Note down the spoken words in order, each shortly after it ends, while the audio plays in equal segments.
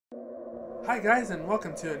Hi guys, and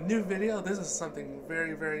welcome to a new video. This is something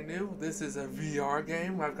very new. This is a VR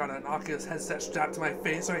game. I've got an Oculus headset strapped to my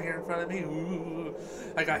face right here in front of me. Ooh,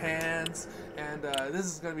 I got hands, and this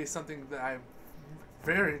is going to be something that I'm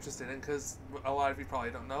very interested in because a lot of you probably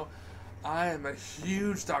don't know. I am a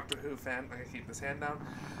huge Doctor Who fan. I'm going to keep this hand down.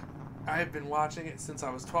 I've been watching it since I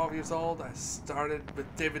was 12 years old. I started with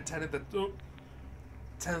David Tennant, the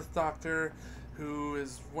 10th Doctor, who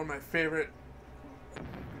is one of my favorite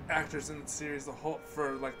actors in the series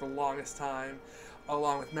for like the longest time,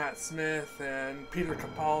 along with Matt Smith and Peter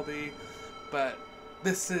Capaldi. But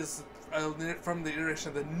this is from the iteration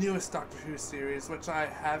of the newest Doctor Who series, which I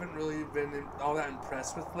haven't really been all that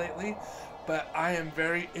impressed with lately. But I am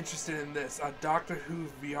very interested in this, a Doctor Who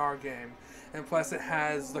VR game. And plus it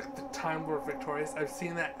has like the Time Lord Victorious. I've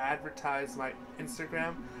seen that advertised on my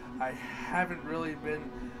Instagram. I haven't really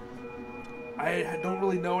been, I don't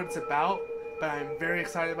really know what it's about, but I'm very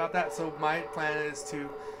excited about that. So my plan is to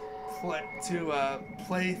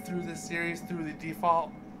play through this series through the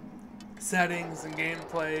default settings and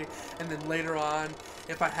gameplay, and then later on,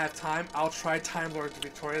 if I have time, I'll try Time Lord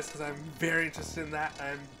Victorious because I'm very interested in that.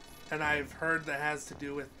 And I've heard that has to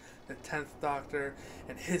do with the 10th Doctor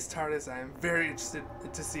and his TARDIS. I am very interested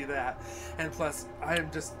to see that. And plus, I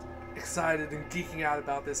am just excited and geeking out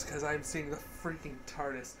about this because I'm seeing the freaking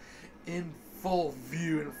TARDIS in full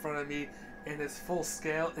view in front of me, and it's full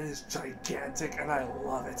scale, and it's gigantic, and I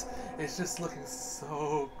love it. It's just looking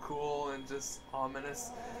so cool and just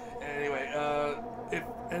ominous. Anyway, if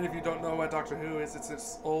any of you don't know what Doctor Who is, it's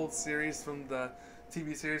this old series from the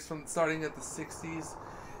TV series from starting at the 60s,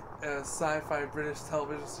 a sci-fi British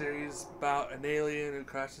television series about an alien who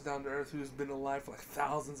crashes down to Earth who's been alive for like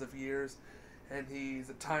thousands of years, and he's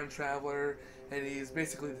a time traveler, and he's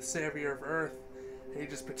basically the savior of Earth. And he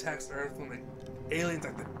just protects Earth from the aliens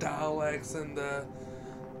like the Daleks and the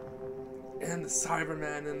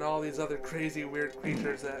Cybermen and all these other crazy weird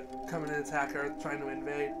creatures that come in and attack Earth trying to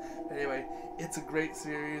invade. Anyway, it's a great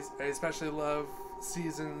series. I especially love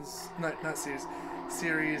series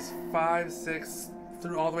 5, 6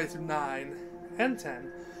 through all the way through 9 and 10.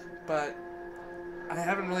 But I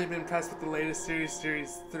haven't really been impressed with the latest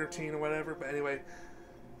series 13 or whatever. But anyway,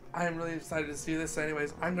 I am really excited to see this. So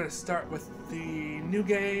anyways, I'm going to start with the new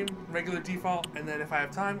game, regular default, and then if I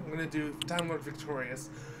have time, I'm going to do Time Lord Victorious,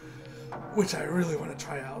 which I really want to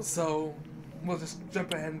try out. So we'll just go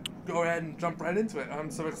ahead and jump right into it.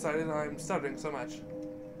 I'm so excited, I'm stuttering so much.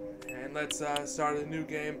 And let's start a new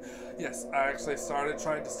game. Yes, I actually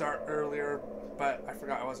tried to start earlier, but I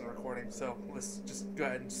forgot I wasn't recording, so let's just go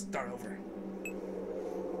ahead and start over.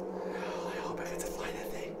 Oh, I hope I get to fly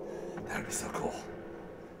that thing. That would be so cool.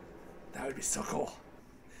 That would be so cool.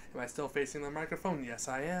 Am I still facing the microphone? Yes,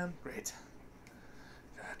 I am. Great.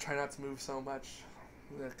 Try not to move so much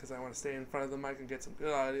because I want to stay in front of the mic and get some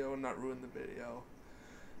good audio and not ruin the video.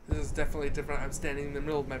 This is definitely different. I'm standing in the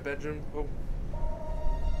middle of my bedroom. Oh.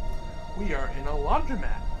 We are in a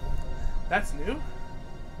laundromat. That's new.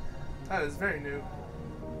 That is very new.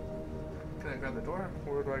 Can I grab the door?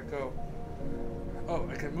 Where do I go? Oh,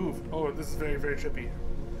 I can move. Oh, this is very trippy.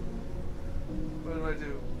 What do I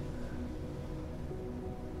do?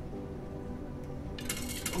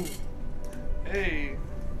 Ooh. Hey.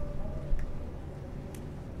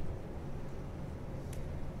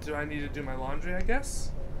 Do I need to do my laundry, I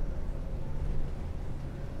guess?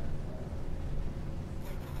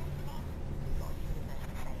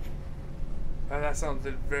 That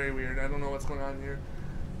sounded very weird. I don't know what's going on here.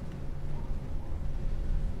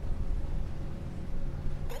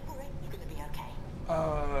 Don't worry, you're going to be okay.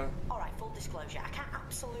 Alright, full disclosure, I can't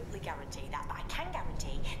absolutely guarantee that, but I can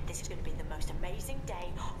guarantee this is going to be the most amazing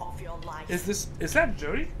day of your life. Is that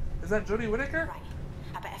Jodie? Is that Jodie Whittaker? Right,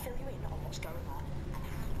 I better fill you in on what's going on.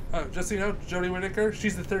 Oh, just so you know, Jodie Whittaker,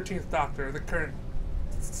 she's the 13th Doctor, the current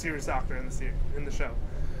series Doctor in the show.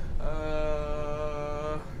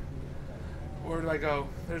 Where do I go?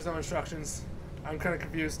 There's no instructions. I'm kind of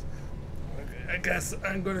confused. I guess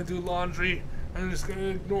I'm gonna do laundry. I'm just gonna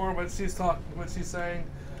ignore what she's saying.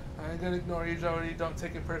 I'm gonna ignore you, Jodie. Don't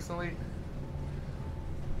take it personally.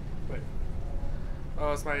 Wait.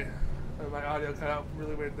 Oh, it's my audio cut out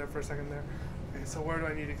really weird there for a second there. Okay, so where do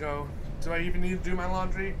I need to go? Do I even need to do my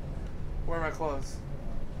laundry? Where are my clothes?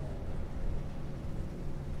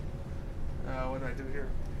 What do I do here?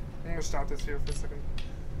 I'm gonna stop this here for a second.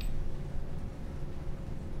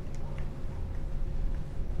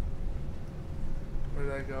 Where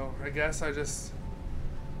did I go? I guess I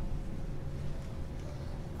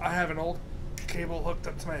have an old cable hooked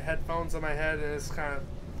up to my headphones on my head, and it's kind of,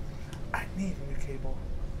 I need a new cable.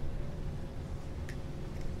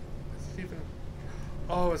 Is it even,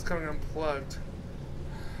 Oh, it's coming unplugged.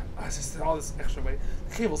 Oh, it's just all this extra weight.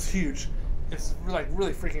 The cable's huge. It's like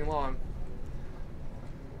really freaking long.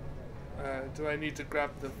 Do I need to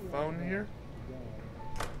grab the phone here?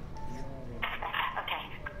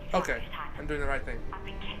 Okay, I'm doing the right thing. I've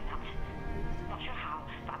been kidnapped. Not sure how,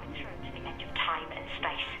 but I've been thrown to the edge of time and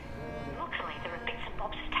space. Luckily, there are bits and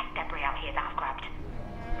bobs of tech debris out here that I've grabbed.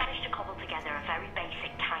 Managed to cobble together a very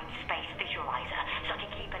basic time-space visualizer so I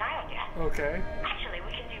can keep an eye on you. Okay. Actually,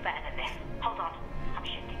 we can do better than this. Hold on, I'm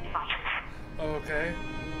shifting devices. Okay.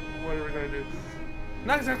 What are we gonna do?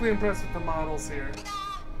 Not exactly impressed with the models here.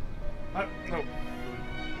 No.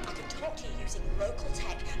 I can talk to you using local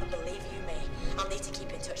tech, and believe you me, I'll need to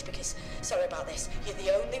keep in touch because, sorry about this, you're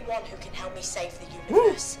the only one who can help me save the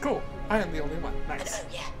universe. Woo! Cool. I am the only one. And Nice. oh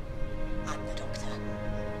yeah, I'm the doctor.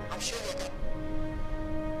 I'm sure you'll go.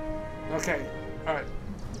 Okay. Alright.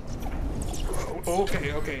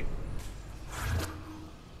 Okay.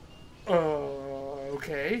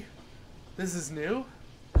 Okay. This is new.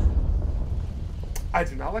 I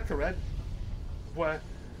do not like the red. What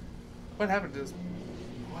happened to this?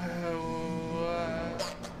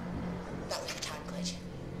 That was a time glitch.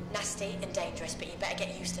 Nasty and dangerous, but you better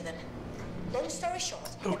get used to them. Long story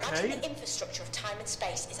short, imagine the infrastructure of time and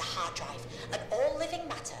space is a hard drive, and all living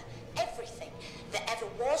matter, everything that ever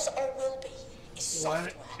was or will be, is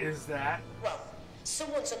software. What is that? Well,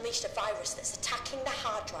 someone's unleashed a virus that's attacking the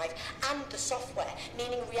hard drive and the software,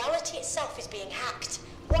 meaning reality itself is being hacked.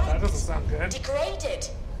 Wiped, That doesn't sound good. degraded.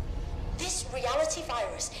 This reality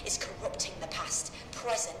virus is corrupting the past,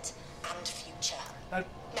 present, and future. Now,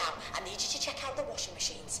 I need you to check out the washing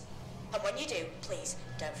machines. And when you do, please,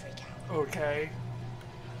 don't freak out. Okay.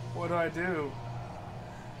 What do I do?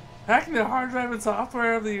 Hacking the hard drive and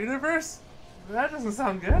software of the universe? That doesn't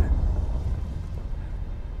sound good.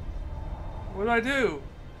 What do I do?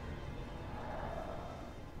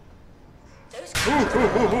 Those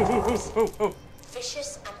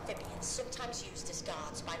vicious amphibians, sometimes used as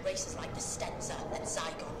guards by races like the Stenza and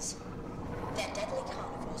Zygons. They're deadly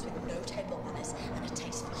carnivores with no table manners and a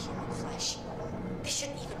taste for human flesh. They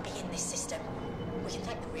shouldn't even be in this system. We can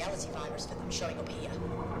thank the reality virus for them showing up here.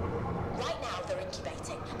 Right now they're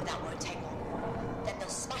incubating, but that won't take long. Then they'll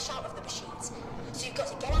smash out of the machines. So you've got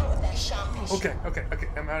to get out of there sharpish. Okay.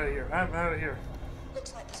 I'm out of here.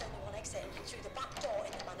 Looks like there's only one exit, through the back door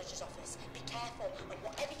in the manager's office. Be careful, and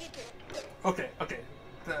whatever you do... Okay.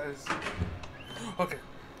 That is... Okay.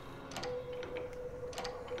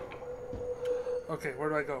 Okay, where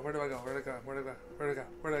do I go?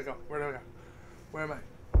 Where am I?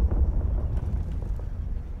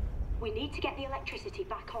 We need to get the electricity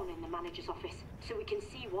back on in the manager's office so we can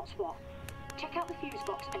see what's what. Check out the fuse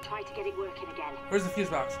box and try to get it working again. Where's the fuse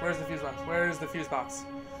box?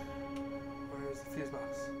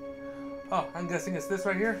 Oh, I'm guessing it's this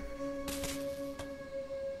right here?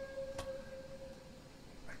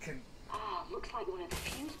 Looks like one of the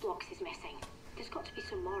fuse blocks is missing. There's got to be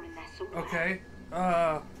some more in there somewhere. Okay.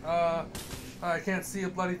 I can't see a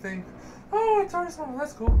bloody thing. Oh, it's horizontal.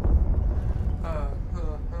 That's cool.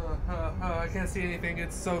 I can't see anything.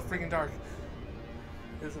 It's so freaking dark.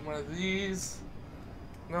 Is it one of these?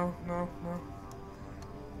 No.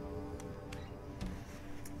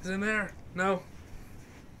 Is it in there? No.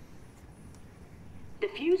 The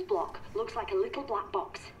fuse block looks like a little black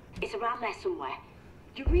box. It's around there somewhere.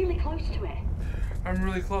 You're really close to it. I'm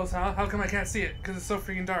really close. How come I can't see it? Because it's so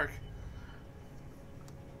freaking dark.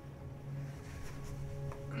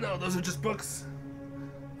 No, those are just books.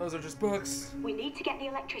 We need to get the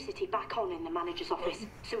electricity back on in the manager's office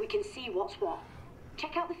so we can see what's what.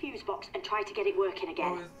 Check out the fuse box and try to get it working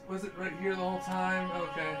again. Oh, was it right here the whole time?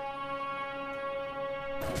 Okay.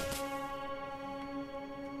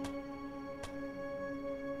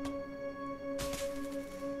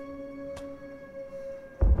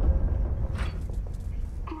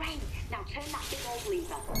 Turn that big old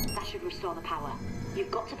lever. That should restore the power.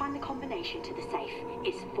 You've got to find the combination to the safe.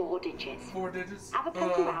 It's 4 digits. 4 digits? Have a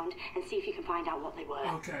poke around and see if you can find out what they were.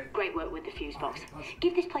 Okay. Great work with the fuse box.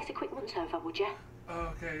 Give this place a quick once over, would you?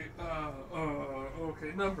 Okay.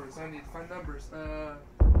 Okay. Numbers. I need to find numbers.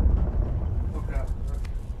 Okay.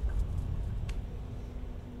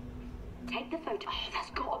 Take the photo. Oh,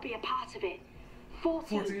 that's got to be a part of it.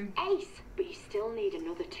 14. Ace! But you still need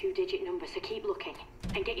another 2-digit number, so keep looking.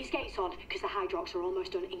 And get your skates on, because the Hydrox are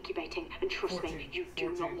almost done incubating. And trust me, you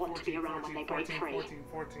do not want to be around when they break free.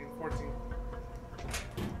 14.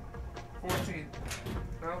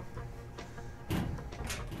 No?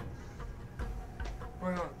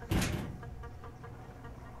 Why not?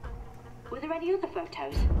 Were there any other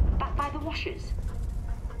photos? Back by the washers?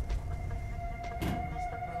 Back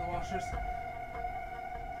by the washers?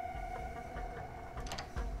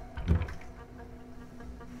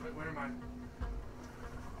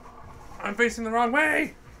 I'm facing the wrong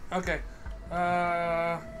way! Okay.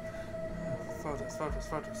 Photos.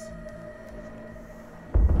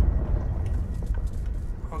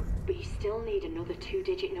 Okay. But you still need another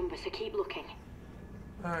 2-digit number, so keep looking.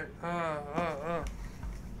 Alright,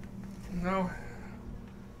 no.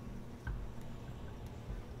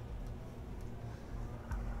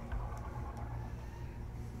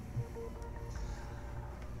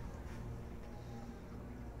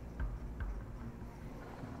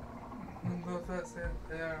 That's it.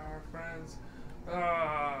 They are our friends.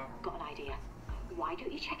 Got an idea. Why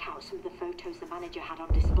don't you check out some of the photos the manager had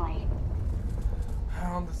on display?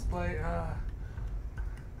 On display, I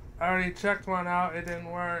already checked one out. It didn't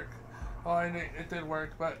work. Oh, it did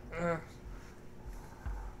work, but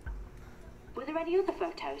Were there any other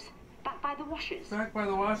photos? Back by the washers? Back by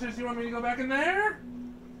the washers? You want me to go back in there?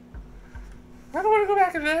 I don't want to go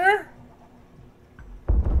back in there.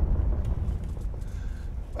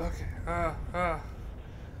 Okay,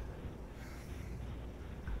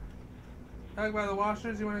 back by the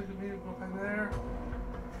washers, you want me to go back there?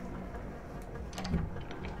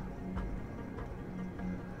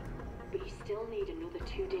 But you still need another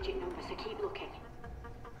 2-digit number, so keep looking.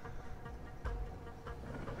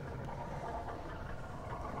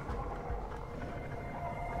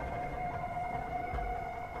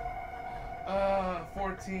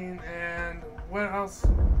 14, and what else?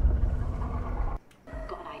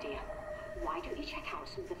 Got an idea. Why don't you check out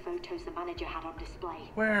some of the photos the manager had on display?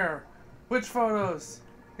 Where? Which photos?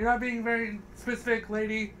 You're not being very specific,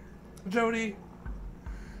 lady. Jody.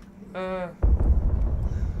 There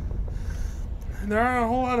are a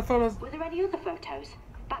whole lot of photos. Were there any other photos?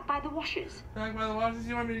 Back by the washers? Back by the washers?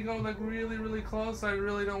 You want me to go like really, really close? I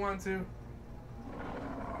really don't want to.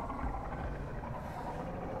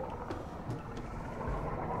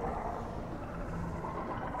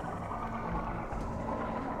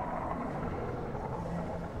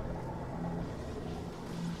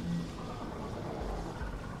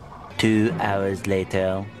 Two hours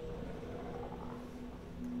later.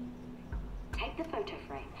 Take the photo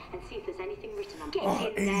frame and see if there's anything written on it. Oh,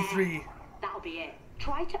 83. That'll be it.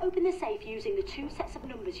 Try to open the safe using the 2 sets of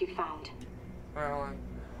numbers you found. Well,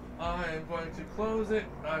 I am going to close it.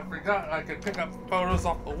 I forgot I could pick up photos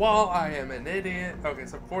off the wall. I am an idiot. Okay,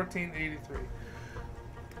 so 1483.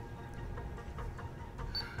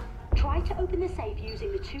 Try to open the safe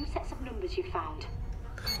using the 2 sets of numbers you found.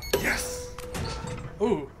 Yes!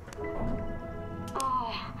 Ooh.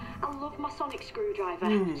 Oh, I love my sonic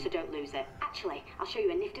screwdriver, so don't lose it. Actually, I'll show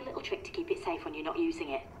you a nifty little trick to keep it safe when you're not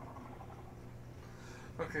using it.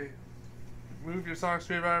 Okay. Move your sonic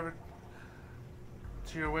screwdriver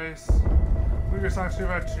to your waist. Move your sonic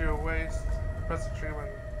screwdriver to your waist. Press the trigger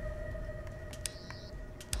button.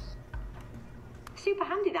 Super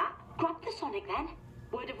handy that. Grab the sonic then.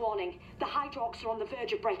 Word of warning, the Hydrox are on the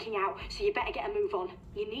verge of breaking out, so you better get a move on.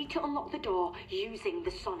 You need to unlock the door using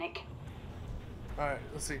the sonic. Alright,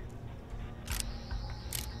 let's see.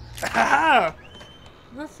 Ah!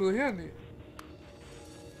 That's really handy.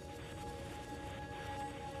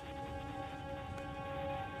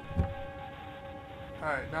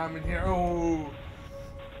 Alright, now I'm in here. Oh!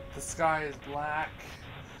 The sky is black.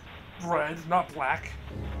 Red, not black.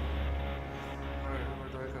 Alright, where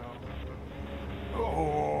do I go?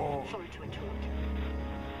 Oh! Sorry to interrupt.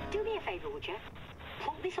 Do me a favour, would you?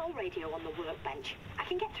 Plonk this old radio on the workbench. I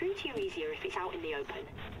can get through to you easier if it's out in the open.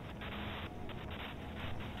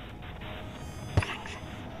 Thanks.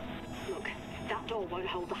 Look, that door won't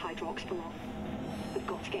hold the Hydrox for long. We've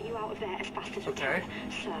got to get you out of there as fast as we can.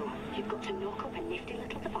 So, you've got to knock up a nifty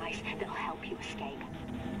little device that'll help you escape.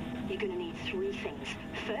 You're going to need 3 things.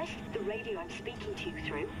 First, the radio I'm speaking to you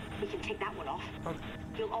through. We can take that one off. Okay.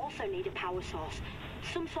 You'll also need a power source,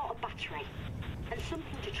 some sort of battery, and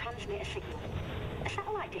something to transmit a signal. A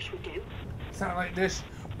satellite dish would do. Satellite dish?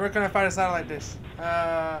 Where can I find a satellite dish?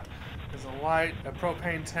 There's a light, a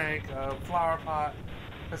propane tank, a flower pot.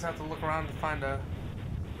 Just have to look around to find a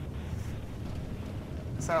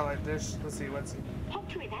satellite dish. Let's see, what's it? Hop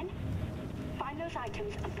to it then. Find those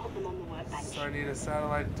items and put them on the workbench. So I need a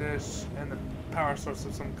satellite dish and a power source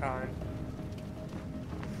of some kind.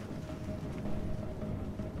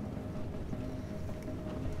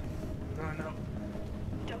 No.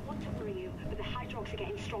 Don't want to worry you, but the Hydrox are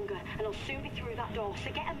getting stronger, and I'll soon be through that door,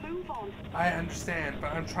 so get a move on. I understand,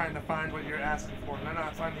 but I'm trying to find what you're asking for, and I'm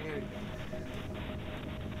not finding anything.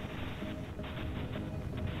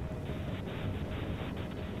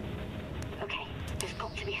 Okay, there's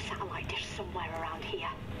got to be a satellite dish somewhere around here.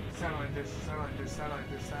 Satellite dish, satellite dish, satellite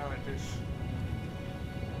dish, satellite dish.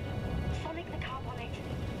 Sonic the carbonate.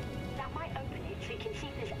 That might open it so you can see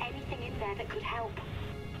if there's anything in there that could help.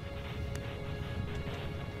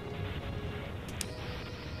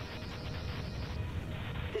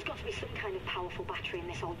 kind of powerful battery in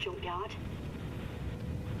this old junkyard.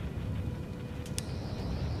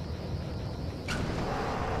 I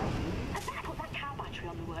better put that car battery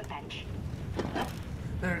on the workbench.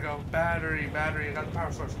 There we go. Battery. I got the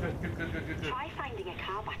power source. Good. Try finding a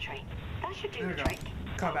car battery. That should do There the we go. trick.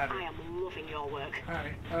 Car battery. I am loving your work.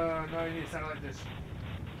 Alright. No, you need a satellite dish.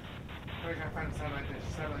 Where can I find a satellite dish?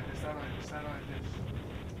 Satellite dish.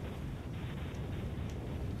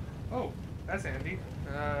 Oh, that's handy.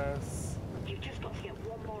 You've just got to get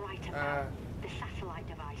one more item out. The satellite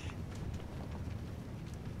device.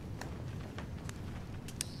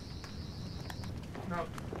 No.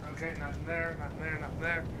 Okay, nothing there.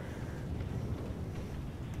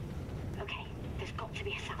 Okay, there's got to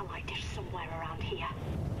be a satellite dish somewhere around here.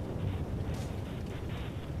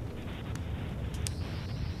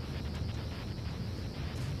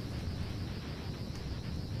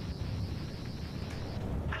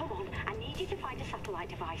 Come on, I need you to find a satellite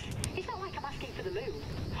device. It's not like I'm asking for the moon.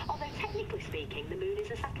 Although technically speaking, the moon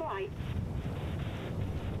is a satellite.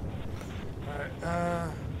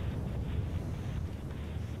 Alright,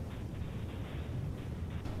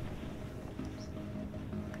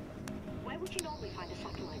 Where would you normally find a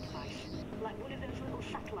satellite device? Like one of those little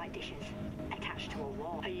satellite dishes attached to a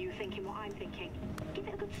wall. Are you thinking what I'm thinking? Give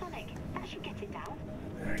it a good sonic. That should get it down.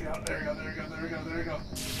 there we go.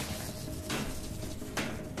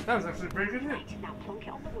 That was actually a pretty good hit. Right, now plonk it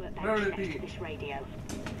on the workbench Where would it next be? to this radio.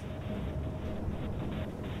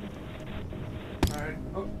 Alright.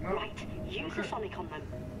 Oh, no. Right, use the sonic on them.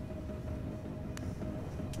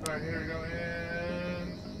 Alright, here we go.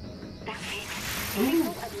 And... That's it.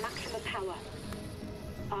 Signal at maximum power.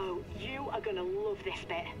 Oh, you are gonna love this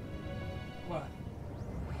bit. What?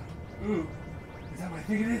 Ooh. Is that what I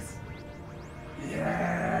think it is?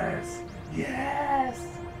 Yes!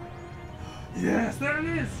 Yes, there it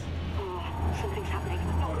is! Oh, something's happening.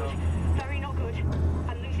 Not good. Very not good.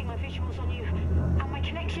 I'm losing my visuals on you. And my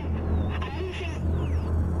connection. I'm losing...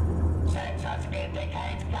 Sensors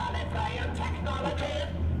indicate Gallifreyan technology.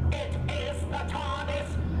 It is the TARDIS.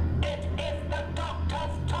 It is the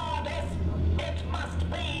Doctor's TARDIS. It must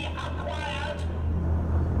be acquired.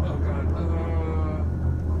 Oh god.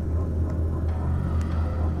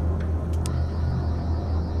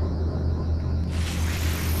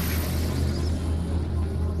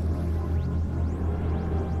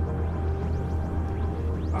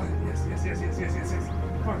 Yes.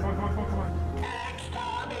 Come on.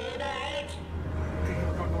 Exterminate. Okay,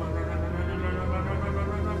 come on.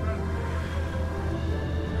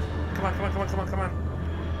 Run. Come on.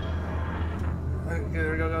 Okay,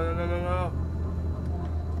 there we go. Go.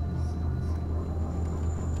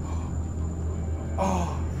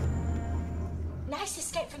 Oh. Nice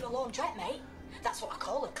escape from the laundrette, mate. That's what I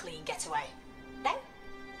call a clean getaway. No?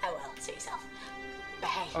 Oh well, see yourself. But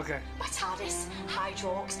hey, Okay. my TARDIS,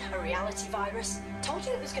 Hydrox, a reality virus. Told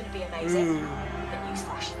you it was going to be amazing. Ooh. But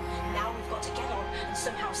newsflash, now we've got to get on and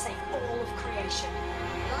somehow save all of creation.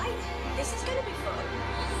 Right? This is going to be fun.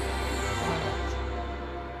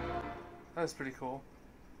 That's pretty cool.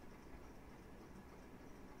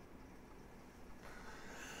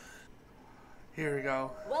 Here we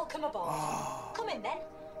go. Welcome aboard. Oh. Come in then.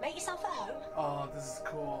 Make yourself at home. Oh, this is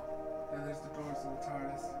cool. Yeah, there's the doors to the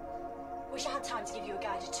TARDIS. Wish I had time to give you a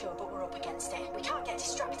guided tour, but we're up against it. We can't get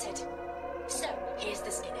distracted. So, here's the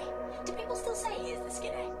skinny. Do people still say here's the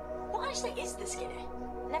skinny? What actually is the skinny?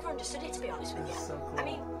 Never understood it, to be honest with you. This is so cool. I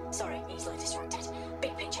mean, sorry, easily distracted.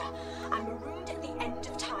 Big picture. I'm marooned at the end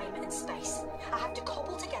of time and space. I have to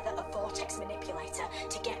cobble together a vortex manipulator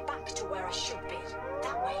to get back to where I should be.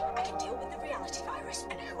 That way, I can deal with the reality virus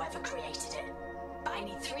and whoever created it. But I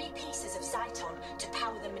need 3 pieces of Zyton to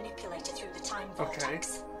power the manipulator through the time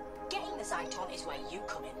vortex. Getting the Zyton is where you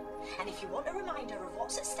come in. And if you want a reminder of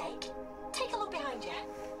what's at stake, take a look behind you.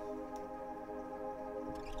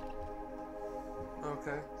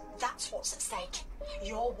 Okay. That's what's at stake.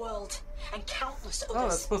 Your world and countless others. Oh,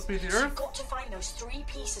 that's supposed to be the So Earth? you've got to find those 3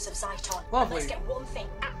 pieces of Zyton. And Lovely. let's get one thing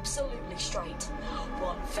absolutely straight.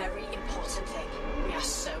 One very important thing. We are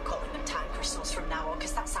so calling them time crystals from now on,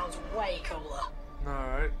 because that sounds way cooler.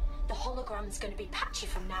 Alright. The hologram's going to be patchy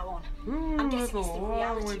from now on. Ooh, I'm that's guessing it's a the long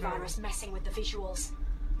reality way down. virus messing with the visuals.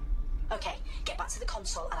 Okay, get back to the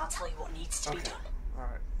console and I'll tell you what needs to be done.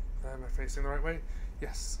 Alright. Am I facing the right way?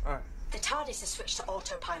 Yes. Alright. The TARDIS has switched to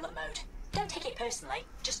autopilot mode. Don't take it personally,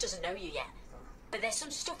 just doesn't know you yet. But there's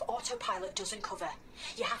some stuff autopilot doesn't cover.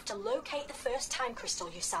 You have to locate the first time crystal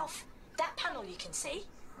yourself. That panel you can see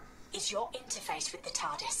is your interface with the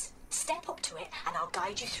TARDIS. Step up to it and I'll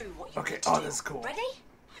guide you through what you need to do. That's cool. Ready?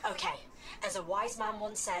 Okay. As a wise man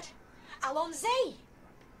once said, Allons-y!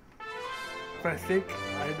 But I think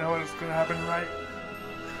I know what's gonna happen, right?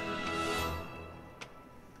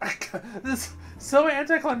 This is so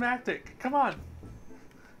anticlimactic. Come on.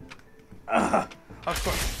 Of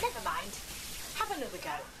course. Never mind. Have another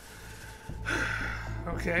go.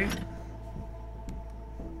 Okay.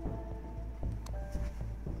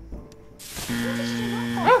 What did you do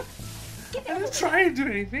that for? Give it I another didn't try and do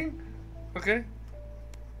anything. Okay.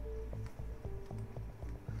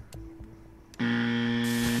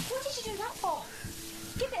 What did you do that for?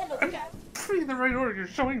 Give it another go. Pretty in the right order you're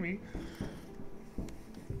showing me.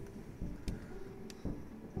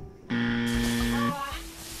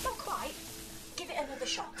 Not quite. Give it another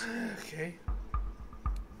shot. Okay.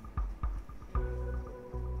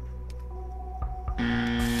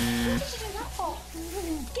 What did you do that for?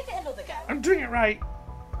 Give it another go. I'm doing it right.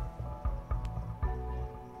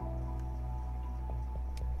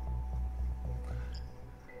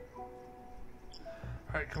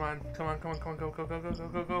 Alright, come on, come on, come on, come on, go, go, go, go, go,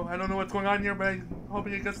 go, go. I don't know what's going on here, but I'm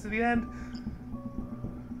hoping it gets to the end.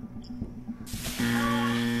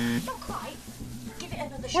 Not quite. Give it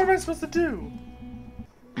another shot. What am I supposed to do?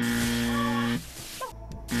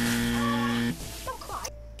 Not quite.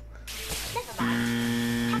 Never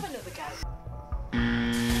mind. Have another go.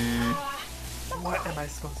 Not What quite. am I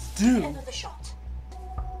supposed to Give it do? another shot.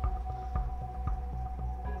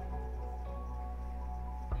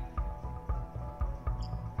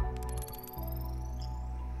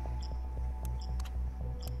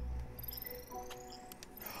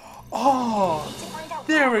 Oh, To find out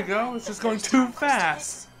there why we go. It's the just going first too time crystal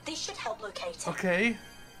fast. is, this should help locate it. Okay.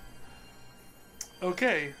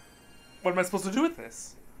 Okay. What am I supposed to do with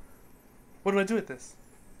this? What do I do with this?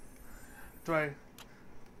 Do I...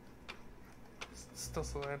 Still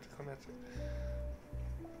so anticlimactic.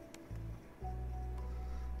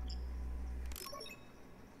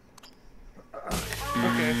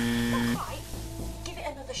 Okay. Not quite. Give it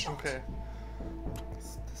another shot. Okay.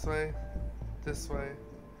 This way. This way.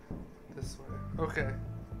 This way. Okay.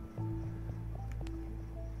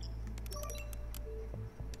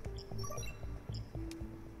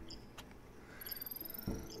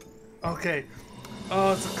 Okay.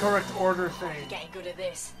 Oh, it's a correct order You're thing. getting good at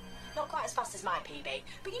this. Not quite as fast as my PB,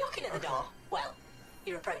 but you're knocking at the door. Well,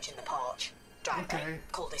 you're approaching the porch. Driveway, Okay.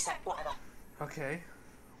 cul-de-sac, whatever. Okay.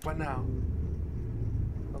 What now?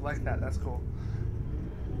 I like that. That's cool.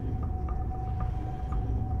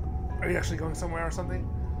 Are you actually going somewhere or something?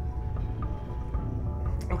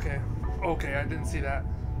 Okay. Okay, I didn't see that.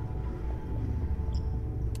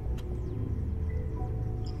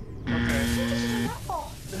 Okay. What did you do that for?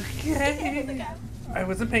 Give it another Okay. go. I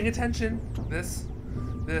wasn't paying attention. This,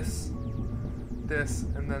 this, this,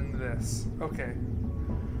 and then this. Okay.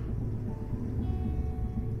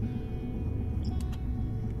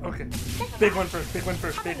 Okay. Big one first, big one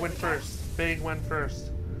first, big one first, big one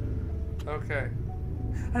first. Okay.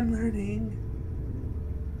 I'm learning.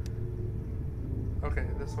 Okay,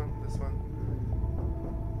 this one, this one.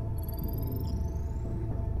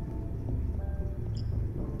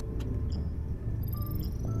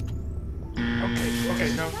 Okay,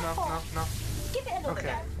 okay, no, no, no, no. Give it another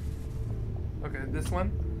Okay. go. Okay, this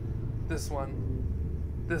one, this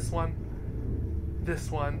one, this one, this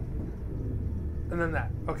one, and then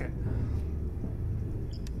that. Okay.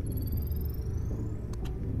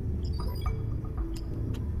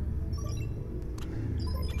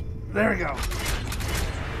 There we go.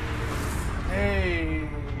 Hey,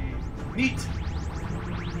 neat.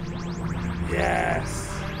 Yes.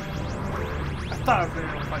 I thought I was going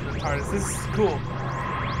to find the TARDIS. This is cool.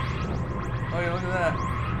 Oh yeah, look at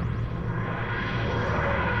that.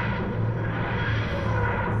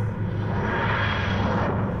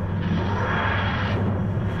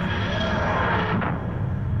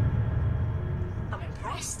 I'm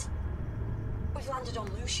impressed. We've landed on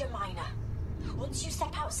Lucia Minor. Once you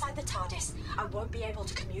step outside the TARDIS, I won't be able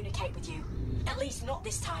to communicate with you. At least not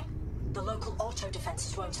this time. The local auto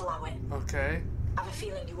defenses won't allow it. Okay. I have a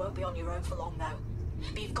feeling you won't be on your own for long, though.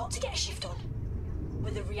 But you've got to get a shift on.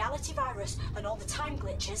 With the reality virus and all the time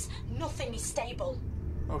glitches, nothing is stable.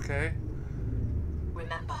 Okay.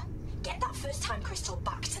 Remember, get that first time crystal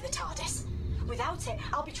back to the TARDIS. Without it,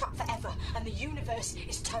 I'll be trapped forever, and the universe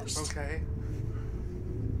is toast. Okay.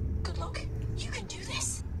 Good luck. You can do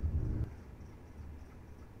this.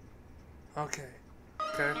 Okay.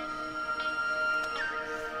 Okay.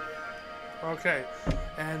 Okay.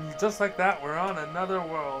 And just like that, we're on another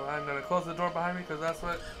world. I'm gonna close the door behind me because that's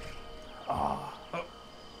what. Oh.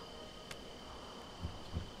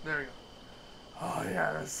 There we go. Oh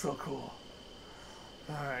yeah, that's so cool.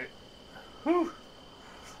 Alright. Whew.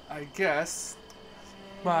 I guess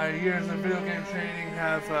my years of video game training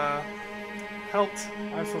have helped.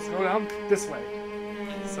 I'm supposed to go down this way.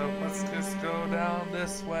 So let's just go down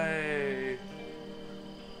this way.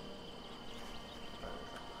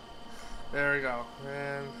 There we go.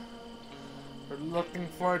 And we're looking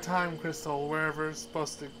for a time crystal wherever it's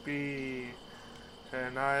supposed to be.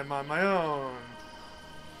 And I'm on my own.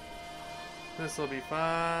 This will be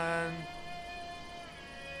fun.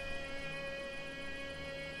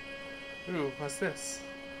 Ooh, what's this?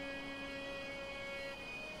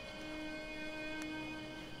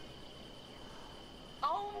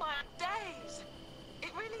 Oh my days!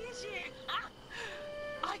 It really is you!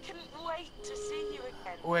 I couldn't wait to see you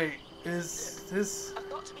again. Wait, is this... I've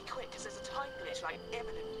got to be quick because there's a time glitch like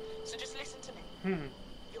imminent. So just listen to me.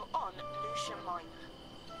 You're on Lucia Minor.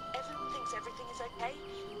 Everyone thinks everything is okay,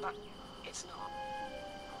 but it's not.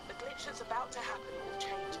 The glitch that's about to happen will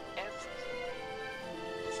change everything.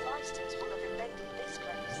 This license will have invaded this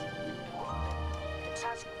place, and with them, the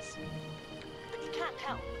Tasmans. But you can't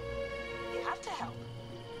help. You have to help.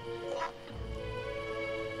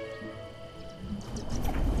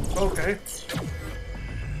 Okay.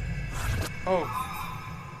 Oh.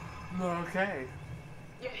 Okay.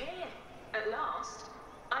 You're here, at last.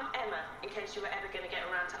 I'm Emma, in case you were ever going to get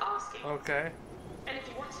around to asking. Okay. And if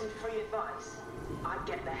you want some free advice, I'd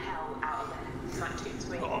get the hell out of there. Like too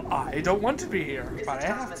sweet. Oh, I don't want to be here, but I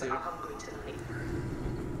have Tasmans to. are hungry tonight.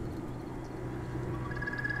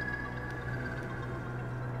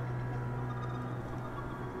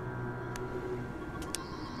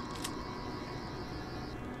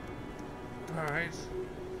 Alright.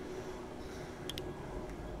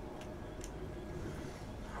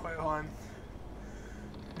 Wait, hold on.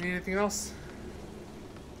 Need anything else?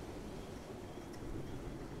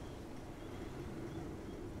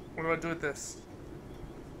 What do I do with this?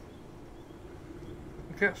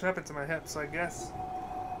 I can't strap it to my hip, so I guess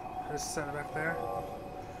I just set it back there.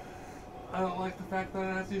 I don't like the fact that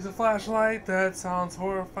I have to use a flashlight. That sounds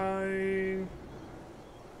horrifying.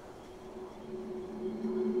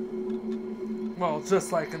 Well,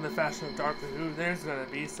 just like in the Fashion of Doctor Who, there's gonna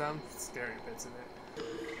be some scary bits in it.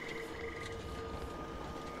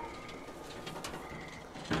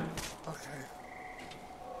 Okay.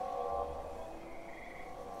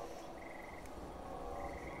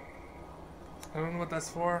 I don't know what that's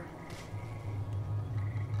for.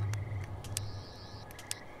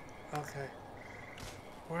 Okay.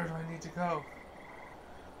 Where do I need to go?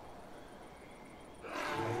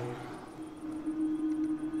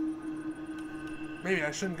 Maybe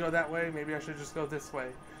I shouldn't go that way. Maybe I should just go this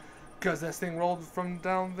way. Because this thing rolled from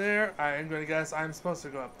down there, I'm going to guess I'm supposed to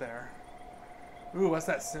go up there. Ooh, what's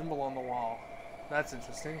that symbol on the wall? That's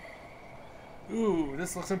interesting. Ooh,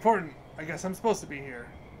 this looks important. I guess I'm supposed to be here.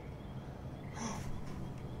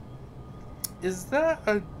 Is that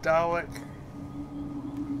a Dalek?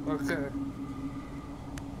 Okay.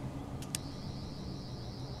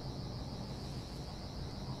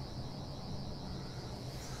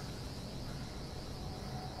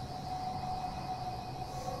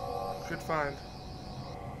 Good find.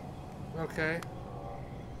 Okay.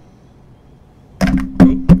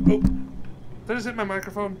 Oh. Did I just hit my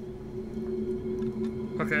microphone?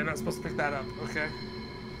 Okay, I'm not supposed to pick that up. Okay.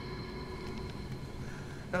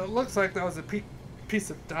 Now, it looks like that was a piece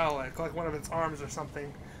of Dalek, like one of its arms or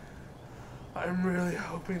something. I'm really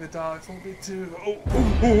hoping the Daleks won't be too... Oh.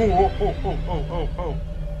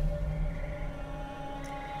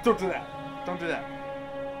 Don't do that. Don't do that.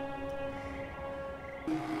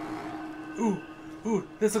 Ooh,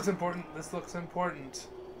 this looks important. This looks important.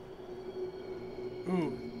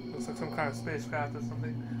 Ooh, looks like some kind of spacecraft or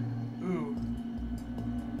something. Ooh.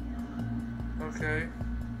 Okay.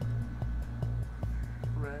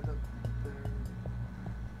 Red up there.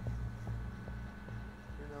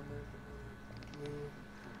 Green down there. Blue.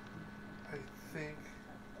 I think.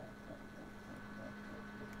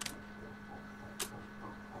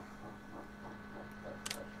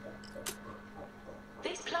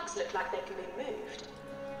 These plugs look like they can be moved.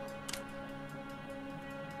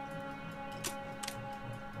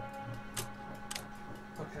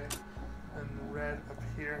 Okay. And red up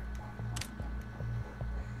here.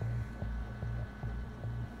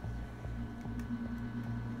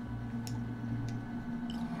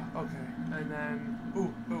 Okay, and then,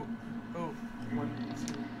 ooh, 1, 2,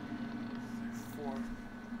 3, 4.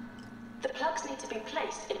 The plugs need to be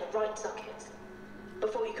placed in the right sockets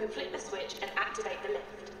before you can flip the switch and activate the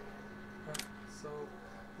lift. So,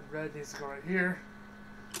 the red needs to go right here,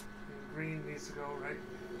 and green needs to go right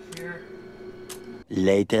here.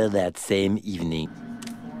 Later that same evening.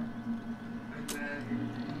 2, 3, 4. And then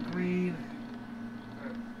green, I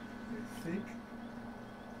think.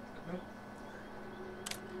 Nope.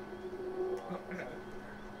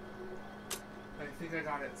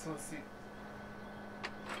 So let's see.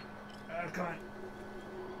 Come on.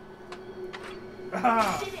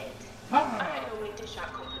 Ah! Did it? Ah! I don't normally dish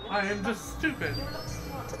out compliments. I am just stupid. You're a lot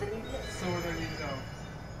smarter than you look. So where do I need to go?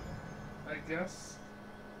 I guess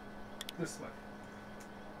this way.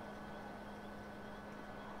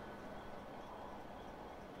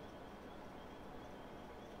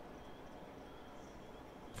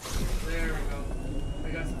 There we go. I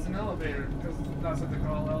guess it's an elevator, because that's what they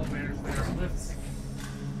call elevators. They are lifts.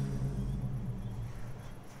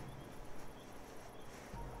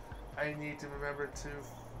 I need to remember to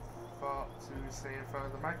stay in front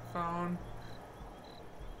of the microphone.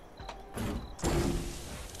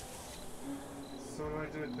 So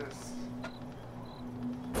what do I do with this?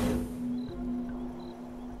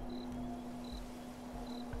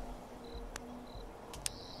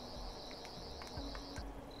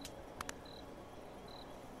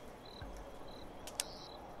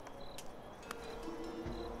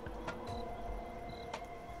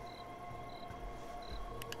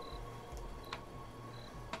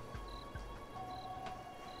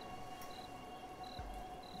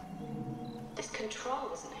 This control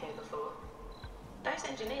wasn't here before. Those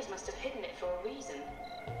engineers must have hidden it for a reason.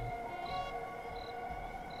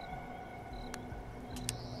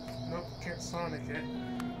 Nope, can't Sonic it.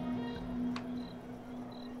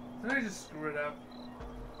 Did I just screw it up?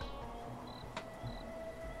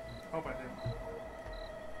 Hope I did.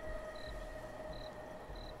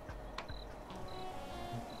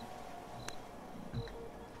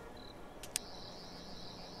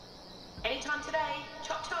 Anytime today,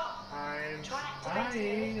 chop chop. I'm Try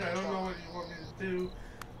activating trying. it. I don't know what you want me to do.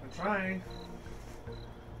 I'm trying.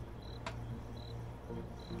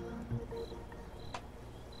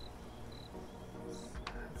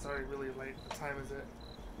 It's already really late. What time is it?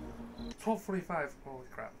 12:45. Holy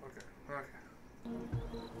crap. Okay. Okay.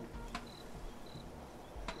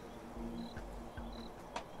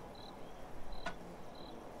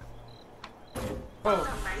 Oh,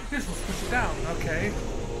 this will push it down. Okay.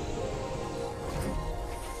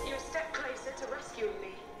 You're a step closer to rescuing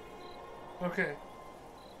me. Okay.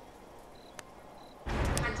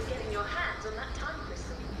 And to getting your hands on that time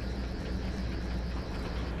crystal.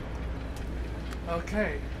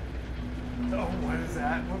 Okay. Oh, what is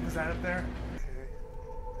that? What was that up there? Okay.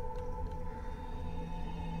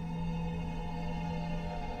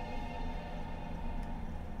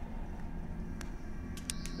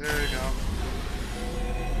 There we go.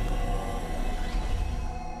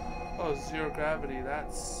 Oh, zero gravity.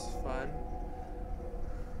 That's fun.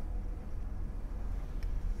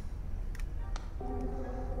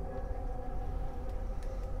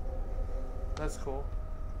 That's cool.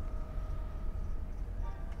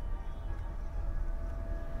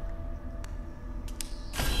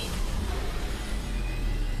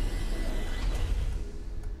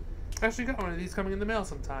 I actually got one of these coming in the mail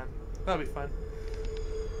sometime. That'll be fun.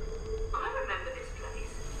 I remember this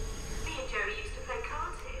place. Me and Jerry used to play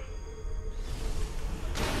cards here.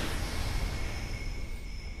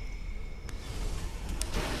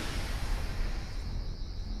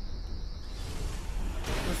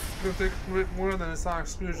 This is going to take a bit more than a sonic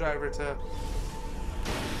screwdriver to...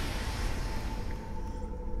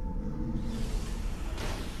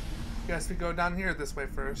 Guess we go down here this way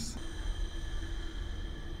first.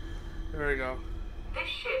 There we go. This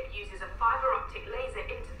ship uses a fiber optic laser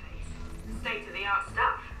interface. State-of-the-art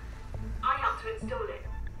stuff. I helped to install it.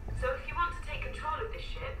 So if you want to take control of this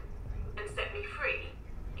ship and set me free,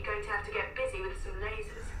 you're going to have to get busy with some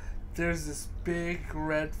lasers. There's this big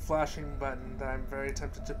red flashing button that I'm very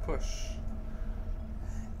tempted to push.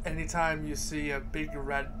 Anytime you see a big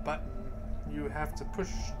red button, you have to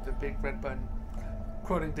push the big red button.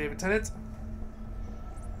 Quoting David Tennant.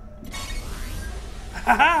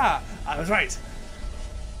 Haha! I was right.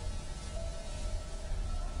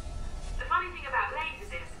 The funny thing about lasers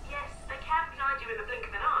is, yes, they can blind you in the blink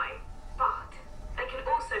of an eye, but they can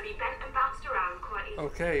also be bent and bounced around quite easily.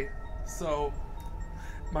 Okay, so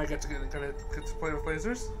am I gonna get to play with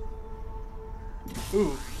lasers?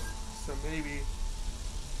 Ooh, so maybe.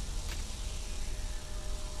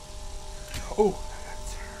 Oh, I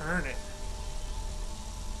gotta turn it.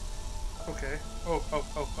 Okay.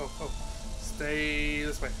 Oh. Stay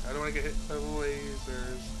this way. I don't want to get hit by the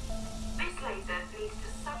lasers. This laser needs to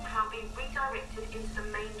somehow be redirected into the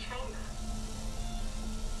main chamber.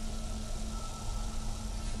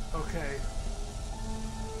 Okay.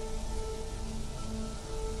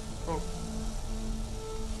 Oh.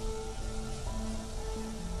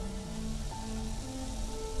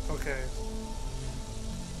 Okay.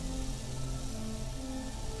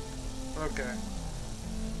 Okay.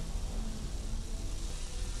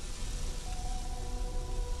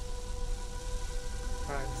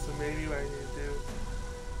 So maybe what I need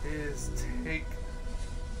to do is take...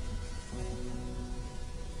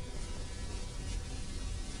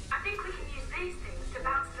 I think we can use these things to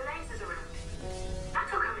bounce the lasers around.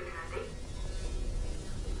 That'll come in handy.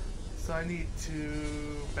 So I need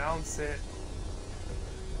to bounce it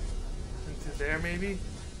into there maybe?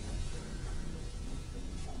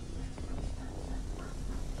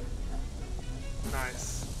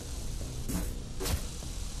 Nice.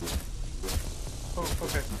 Oh,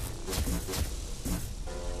 okay.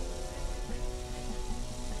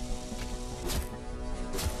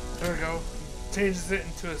 There we go. Changes it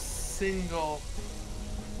into a single.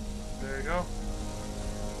 There we go.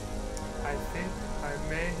 I think I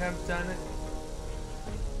may have done it.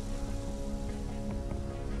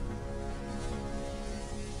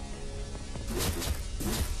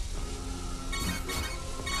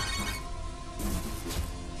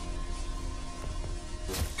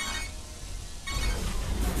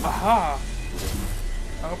 Aha!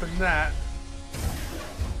 I opened that.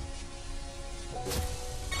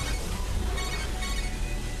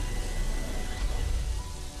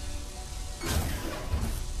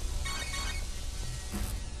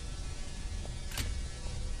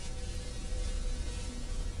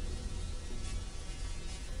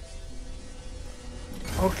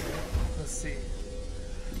 Okay, let's see.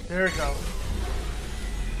 There we go.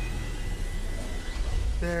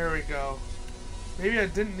 There we go. Maybe I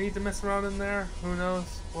didn't need to mess around in there. Who knows?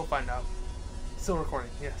 We'll find out. Still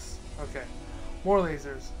recording. Yes. Okay. More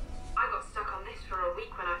lasers. I got stuck on this for a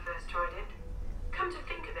week when I first tried it. Come to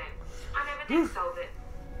think of it, I never did solve it.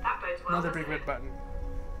 That bodes well. Another big red button.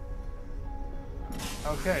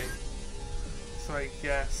 Okay. So I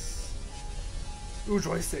guess... Ooh,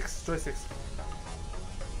 joysticks. Joysticks.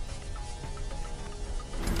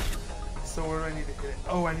 So where do I need to hit it?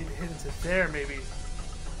 Oh, I need to hit into there, maybe.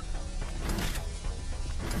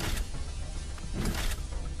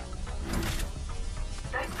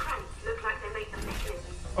 Those cranks look like they make the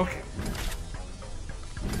mechanisms. Okay.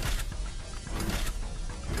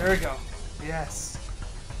 There we go. Yes.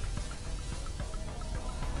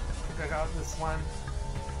 I think I got this one.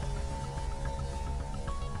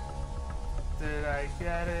 Did I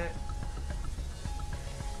get it?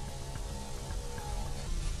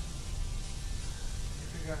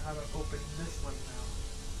 Figure out how to open this one now.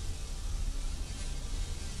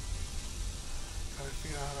 Gotta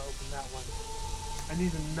figure out how to open that one. I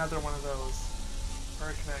need another one of those.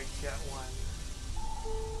 Where can I get one?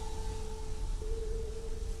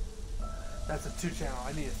 That's a 2-channel.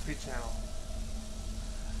 I need a 3-channel.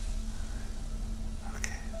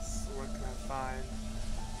 Okay, so where can I find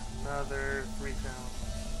another 3-channel?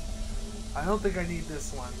 I don't think I need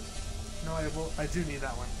this one. No, I do need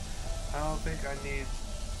that one. I don't think I need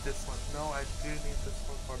this one. No, I do need this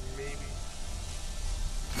one for maybe.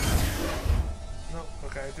 No,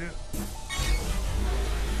 okay, I do.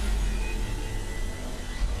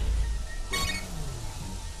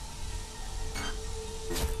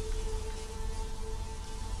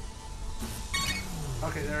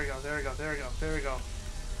 Okay, there we go, there we go, there we go, there we go.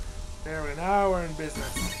 There we go, now we're in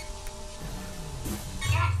business.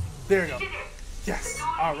 Yes! There we go. You did it! Yes, The door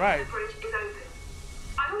alright. to the bridge is open.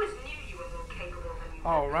 I always knew you were more capable than you were.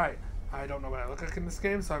 Alright. I don't know what I look like in this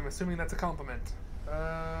game, so I'm assuming that's a compliment.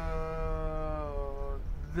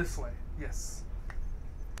 This way, yes.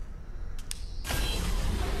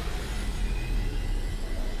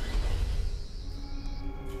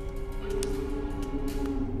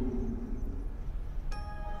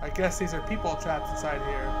 I guess these are people trapped inside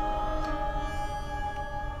here.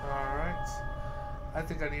 Alright. I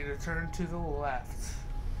think I need to turn to the left.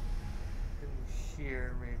 In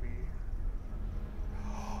here, maybe.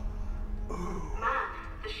 Man,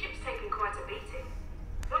 the ship's taken quite a beating.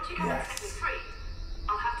 Once you come Yes. and set me free,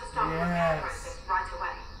 I'll have to start the repair Yes. process right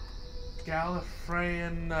away.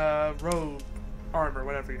 Gallifreyan robe armor,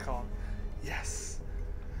 whatever you call it. Yes.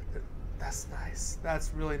 That's nice.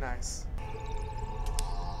 That's really nice.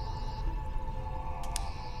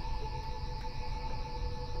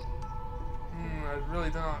 I really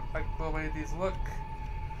do not like the way these look.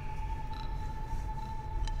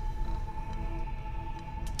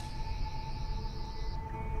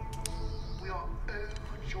 We are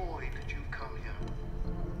overjoyed that you've come here.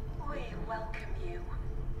 We welcome you.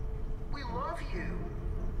 We love you.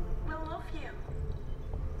 We'll love you.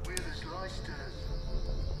 We're the Slicers.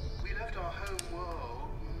 We left our home world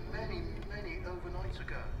many, many overnights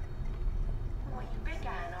ago. We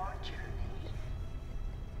began our journey.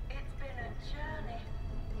 It's been a journey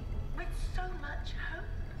with so much hope.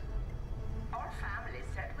 Our family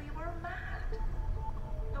said we were mad.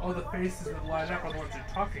 But Oh, we the wanted faces to that line up are push the ones you're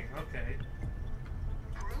ourselves. talking. Okay.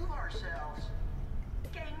 Prove ourselves.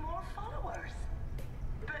 Gain more followers.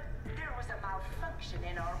 But there was a malfunction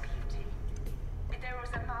in our beauty. There was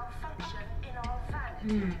a malfunction in our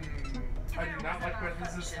vanity. I do not like where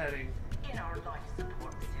this is heading. In our life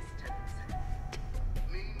support systems.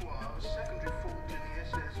 Meanwhile, a secondary fault in the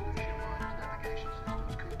SS Lucian Miner's navigation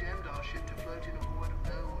systems condemned our ship to float in a void of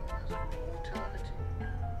nowhere as a raw eternity.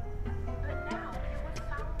 But now you have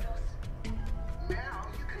found us. Now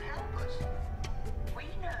you can help us. We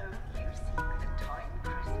know you seek the time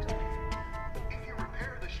crystal. If you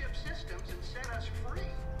repair the ship's systems and set us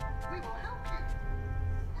free, we will help you.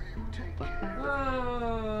 We will take care.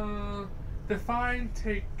 Define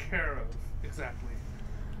take care of. Exactly.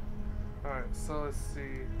 Alright, so let's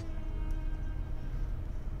see.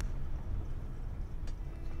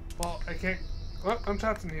 Well, I can't. Oh, I'm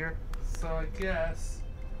trapped in here. So I guess.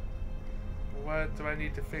 What do I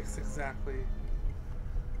need to fix exactly?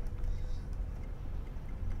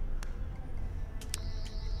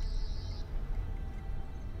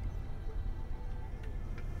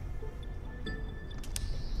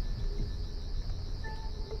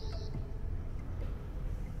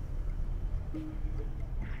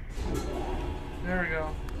 There we go.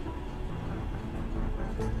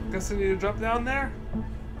 Guess I need to drop down there?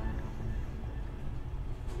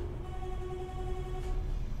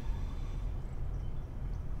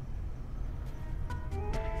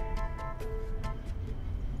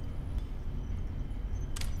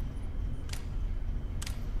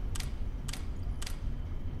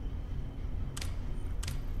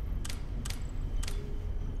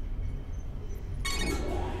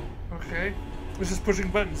 Okay. It's just pushing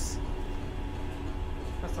buttons.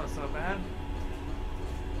 That's not so bad.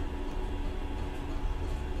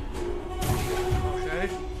 Okay.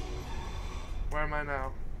 Where am I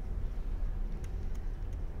now?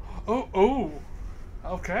 Oh!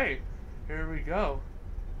 Okay. Here we go.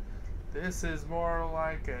 This is more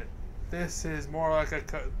like a... This is more like a...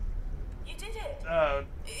 You did it.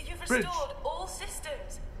 You've bridge. restored all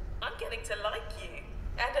systems. I'm getting to like you.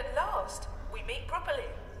 And at last, we meet properly.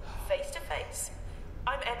 Face to face.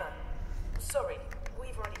 I'm Emma. Sorry,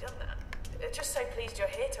 we've already done that. Just so pleased you're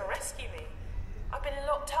here to rescue me. I've been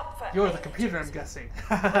locked up for You're the ages. computer, I'm guessing.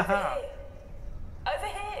 Over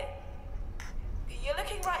here. You're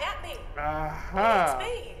looking right at me. Aha. It's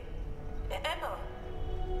me. Emma.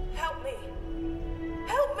 Help me.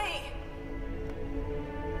 Help me.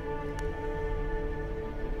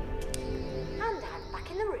 And I'm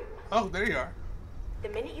back in the room. Oh, there you are. The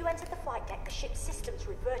minute you entered the flight deck, the ship's systems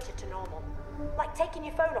reverted to normal. Like taking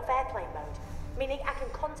your phone off airplane mode, meaning I can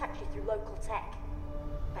contact you through local tech.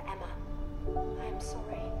 But Emma, I am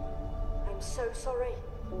sorry. I'm so sorry.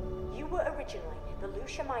 You were originally the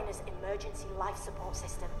Lucia Miner's emergency life support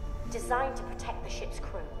system, designed to protect the ship's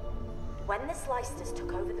crew. When the Slicers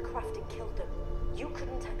took over the craft and killed them, you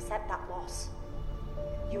couldn't accept that loss.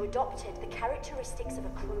 You adopted the characteristics of a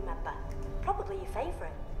crew member, probably your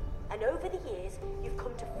favorite. And over the years, you've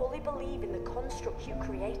come to fully believe in the construct you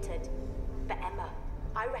created. But Emma,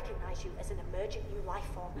 I recognize you as an emergent new life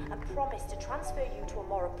form and promise to transfer you to a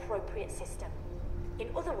more appropriate system. In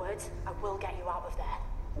other words, I will get you out of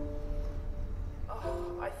there.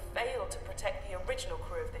 Oh, I failed to protect the original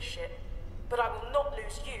crew of this ship, but I will not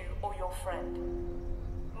lose you or your friend.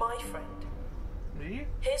 My friend. Me?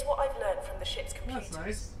 Here's what I've learned from the ship's computers. That's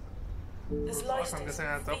nice. The Slicers I'm guessing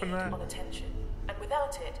I have to feed open that. on attention, and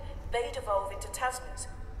without it, they devolve into Tasmas,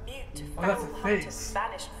 mute, Oh, that's a foul hunters face.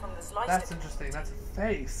 banished from the Slicer That's interesting. community. That's a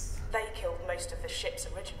face. They killed most of the ship's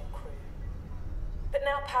original crew. But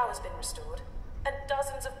now power's been restored, and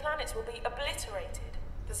dozens of planets will be obliterated.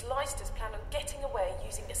 The Slicers plan on getting away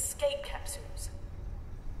using escape capsules.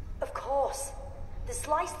 Of course. The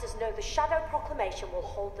Slicers know the Shadow Proclamation will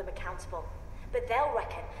hold them accountable. But they'll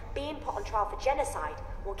reckon being put on trial for genocide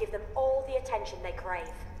will give them all the attention they crave.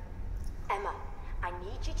 Emma, I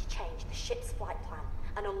need you to change the ship's flight plan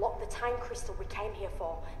and unlock the time crystal we came here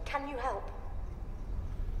for. Can you help?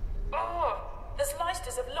 Oh, the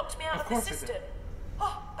Slicers have locked me out Of of the course they system. did.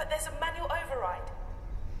 Oh, but there's a manual override.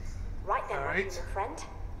 Right then, my Alright. human friend.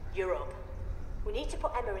 You're up. We need to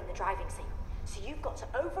put Emma in the driving seat. So you've got to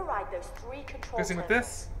override those 3 control Guessing with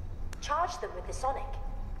terminals. this? Charge them with the sonic.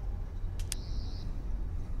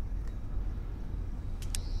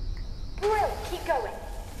 Brill, keep going.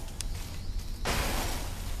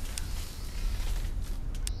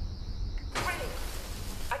 Brilliant.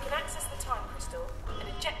 I can access the time crystal and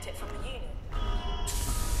eject it from the unit.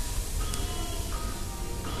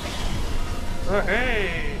 Oh,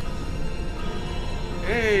 hey!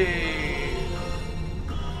 Hey!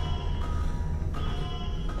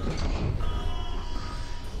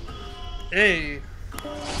 Hey!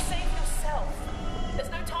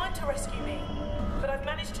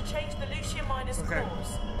 managed to change the Lucian miner's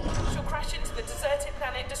course. She'll crash into the deserted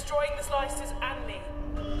planet, destroying the slicers and me.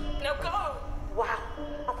 Now go! Wow,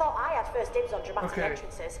 I thought I had first dibs on dramatic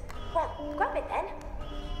entrances. Well, grab it then.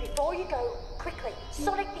 Before you go, quickly,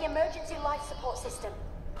 sonic the emergency life support system.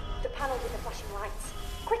 The panel with the flashing lights.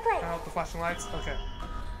 Quickly! Panel with the flashing lights? Okay.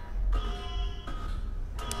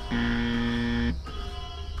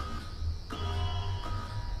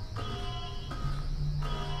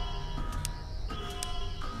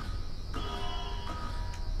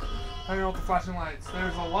 Panel with the flashing lights.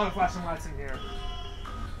 There's a lot of flashing lights in here.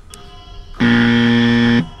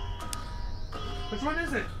 Which one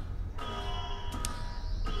is it?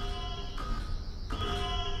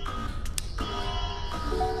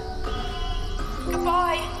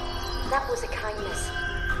 Goodbye! That was a kindness.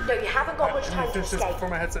 No, you haven't got much time to escape. Before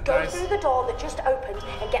my headset Go dies. through the door that just opened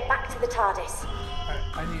and get back to the TARDIS.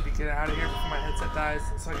 I need to get out of here before my headset dies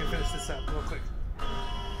so I can finish this up real quick.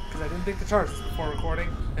 Because I didn't think the charges before recording,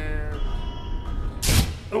 and...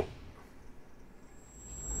 Oh!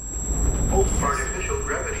 Artificial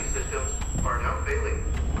gravity systems are now failing.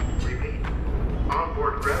 Repeat.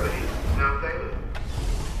 Onboard gravity now failing.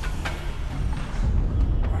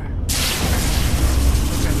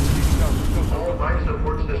 All life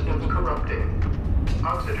support systems corrupting.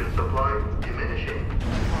 Oxygen supply diminishing.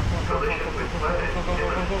 Collision with planet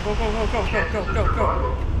imminent. Chances of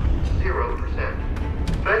survival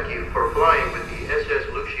 0%. Thank you for flying with the SS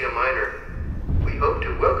Lucia Minor. We hope to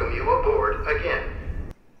welcome you aboard again.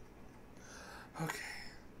 Okay.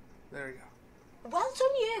 There we go. Well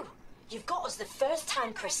done you. You've got us the first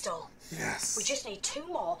time crystal. Yes. We just need 2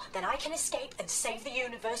 more, then I can escape and save the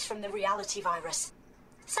universe from the reality virus.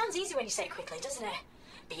 Sounds easy when you say it quickly, doesn't it?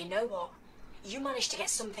 But you know what? You managed to get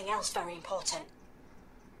something else very important.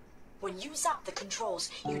 When you zapped the controls,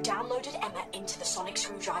 you downloaded Emma into the sonic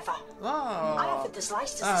screwdriver. Oh. I offered the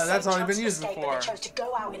slicers the that's same already chance been to used escape, before. but they chose to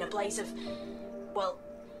go out in a blaze of... Well,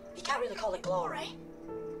 you can't really call it glory.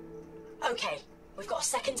 Okay, we've got a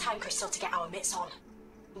second time crystal to get our mitts on.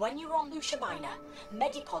 When you were on Lucia Minor,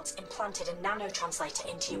 Medipods implanted a nanotranslator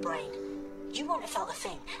into your brain. You won't have felt a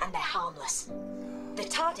thing, and they're harmless. The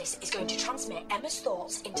TARDIS is going to transmit Emma's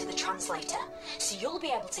thoughts into the translator, so you'll be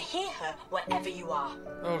able to hear her wherever you are.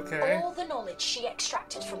 Okay. All the knowledge she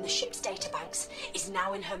extracted from the ship's databanks is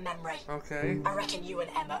now in her memory. Okay. I reckon you and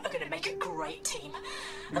Emma are going to make a great team.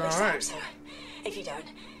 At least I hope so. If you don't,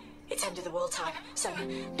 it's end of the world time, so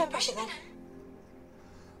no pressure then.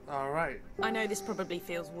 Alright. I know this probably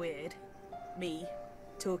feels weird. Me,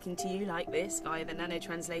 talking to you like this via the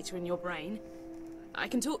nanotranslator in your brain. I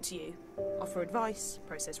can talk to you, offer advice,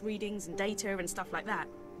 process readings and data and stuff like that.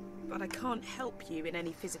 But I can't help you in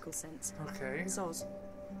any physical sense. Okay. Soz.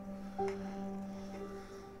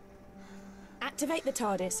 Activate the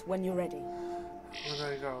TARDIS when you're ready. Where do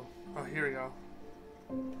I go? Oh, here we go.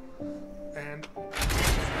 And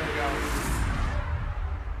there we go.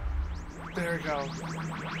 There we go.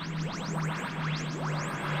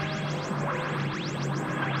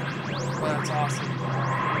 Well, that's awesome.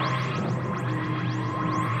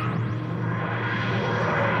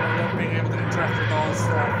 I love being able to interact with all this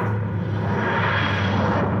stuff.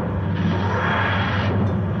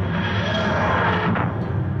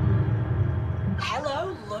 Hello,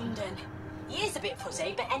 London. Year's a bit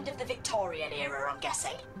fuzzy, but end of the Victorian era, I'm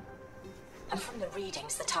guessing. And from the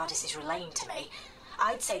readings the TARDIS is relaying to me,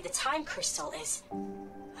 I'd say the time crystal is...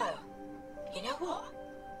 Oh, you know what?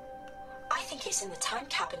 I think it's in the time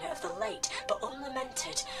cabinet of the late but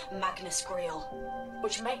unlamented Magnus Greel,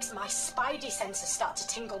 which makes my spidey senses start to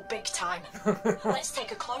tingle big time. Let's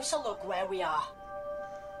take a closer look where we are.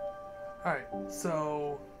 Alright,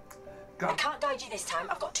 so... I can't guide you this time,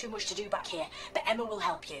 I've got too much to do back here, but Emma will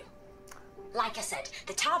help you. Like I said,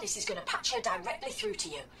 the TARDIS is going to patch her directly through to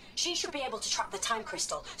you. She should be able to track the time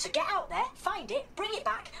crystal, so get out there, find it, bring it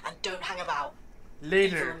back, and don't hang about.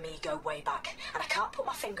 Later. Evil and me go way back, and I can't put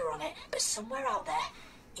my finger on it, but somewhere out there,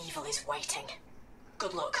 evil is waiting.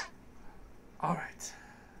 Good luck. Alright.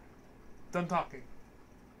 Done talking.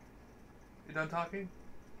 You done talking?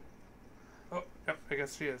 Oh, yep, I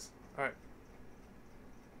guess she is. Alright.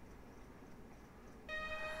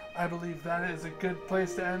 I believe that is a good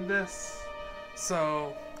place to end this.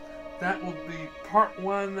 So, that will be part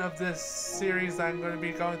 1 of this series I'm going to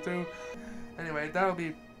be going through. Anyway, that'll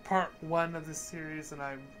be part 1 of this series, and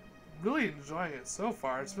I'm really enjoying it so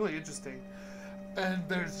far. It's really interesting. And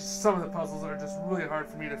there's some of the puzzles that are just really hard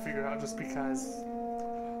for me to figure out just because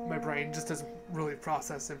my brain just doesn't really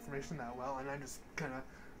process information that well, and I'm just kind of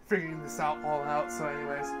figuring this out all out. So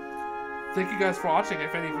anyways, thank you guys for watching,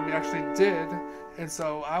 if any of you actually did. And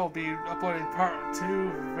so I will be uploading part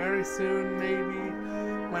 2 very soon, maybe,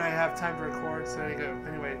 when I have time to record. So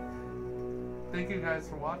anyway, thank you guys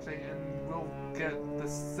for watching, and we'll get the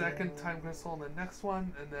second time crystal in the next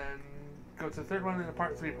one, and then go to the third one in the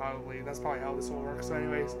part 3 probably. That's probably how this will work. So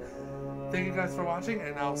anyways, thank you guys for watching,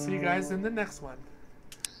 and I'll see you guys in the next one.